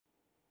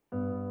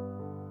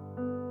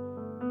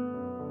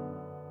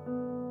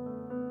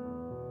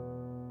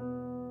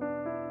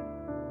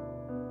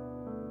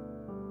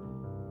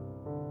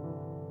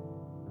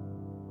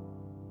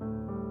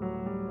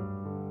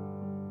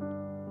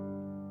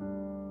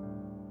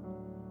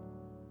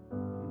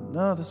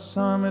Another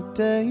summer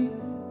day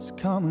has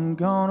come and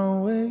gone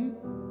away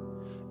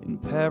in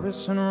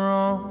Paris and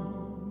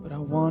Rome, but I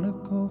wanna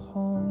go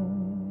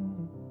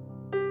home.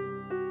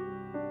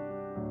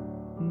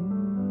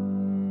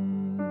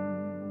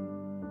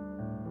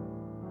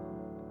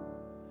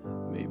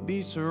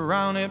 Maybe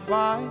surrounded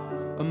by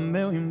a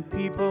million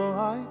people,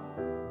 I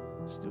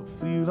still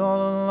feel all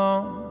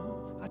alone.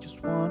 I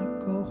just wanna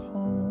go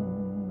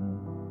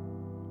home,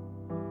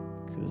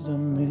 'cause I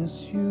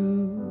miss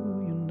you,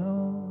 you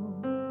know.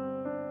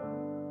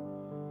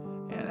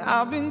 And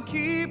I've been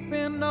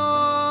keeping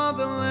all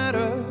the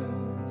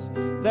letters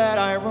that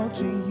I wrote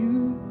to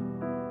you,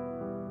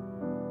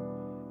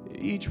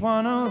 each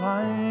one a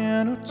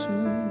line or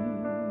two.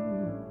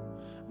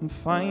 I'm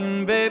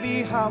fine,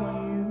 baby, how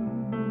are you?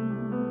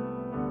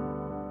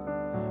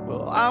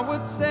 Well, I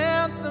would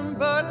send them,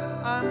 but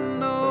I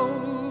know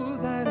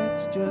that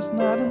it's just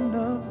not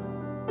enough.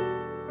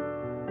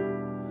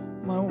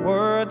 My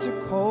words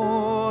are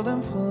cold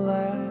and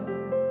flat,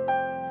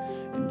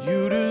 and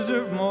you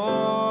deserve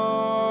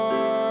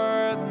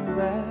more than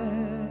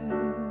that.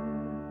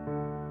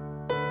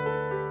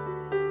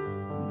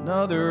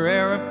 Another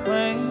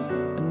airplane,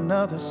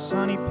 another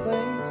sunny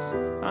place.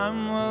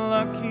 I'm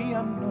lucky,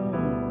 I know,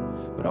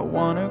 but I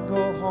wanna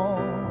go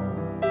home.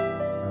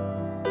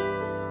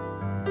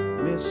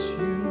 Miss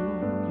you,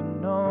 you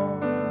know.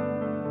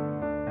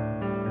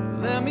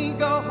 Let me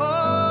go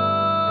home.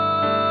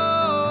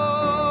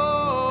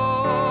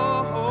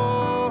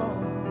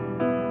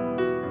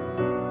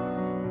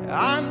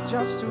 I'm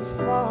just too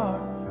far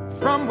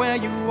from where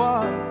you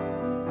are.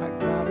 I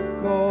gotta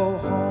go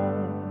home.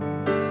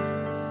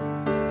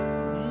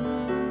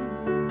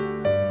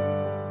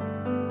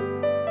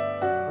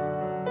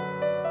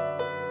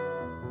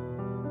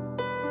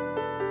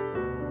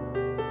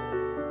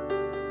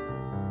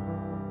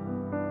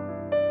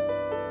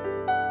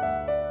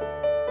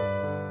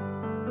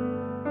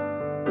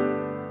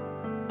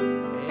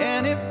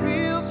 And it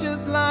feels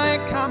just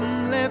like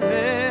I'm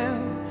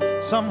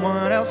living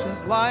someone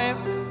else's life.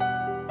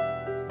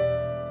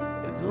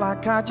 It's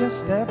like I just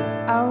stepped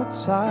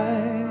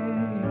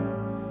outside,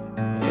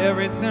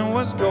 everything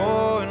was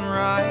going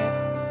right.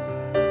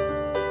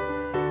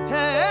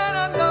 And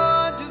I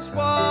know just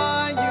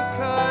why you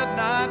could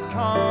not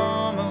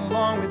come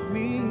along with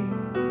me,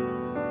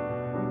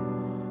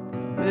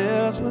 'cause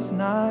this was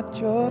not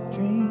your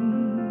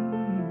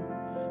dream,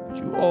 but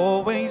you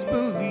always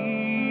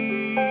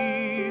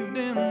believed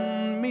in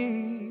me.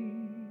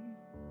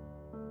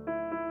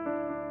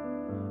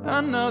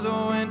 Another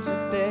winter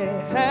day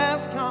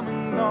has come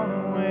and gone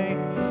away,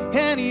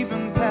 and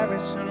even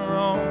Paris and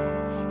Rome,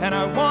 and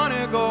I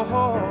wanna go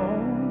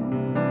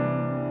home.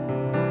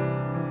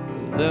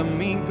 Let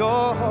me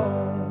go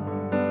home.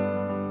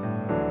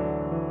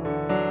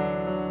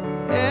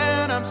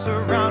 And I'm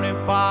surrounded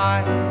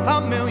by a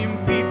million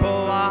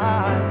people,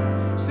 I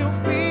still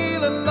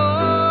feel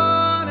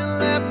alone, and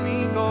let me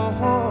go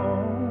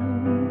home.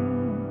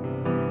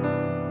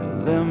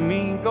 Let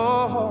me go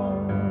home.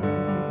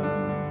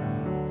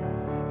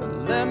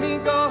 Let me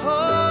go home.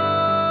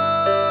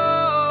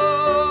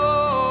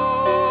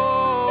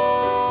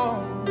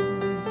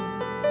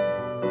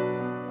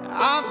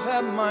 I've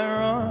had my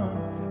run,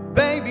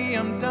 baby,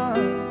 I'm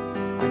done.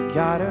 I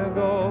gotta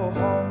go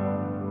home.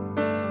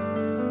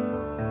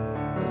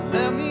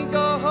 Let me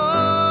go home.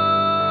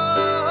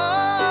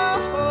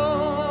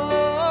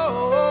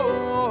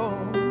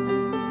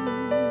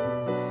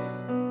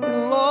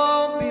 It'll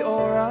all be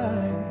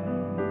alright.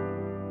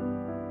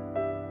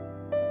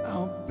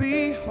 I'll be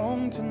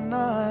home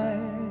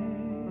tonight,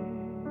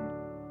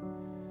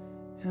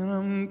 and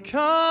I'm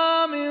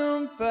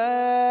coming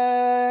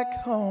back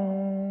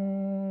home.